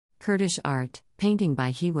Kurdish art, painting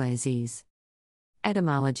by Hiwa Aziz.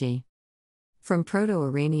 Etymology. From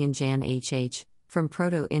Proto-Iranian Jan HH, from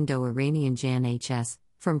Proto-Indo-Iranian Jan HS,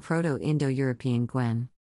 from Proto-Indo-European Gwen.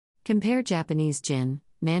 Compare Japanese jin,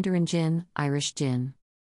 Mandarin jin, Irish jin.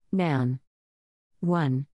 Noun.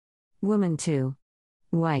 1. Woman. 2.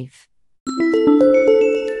 Wife.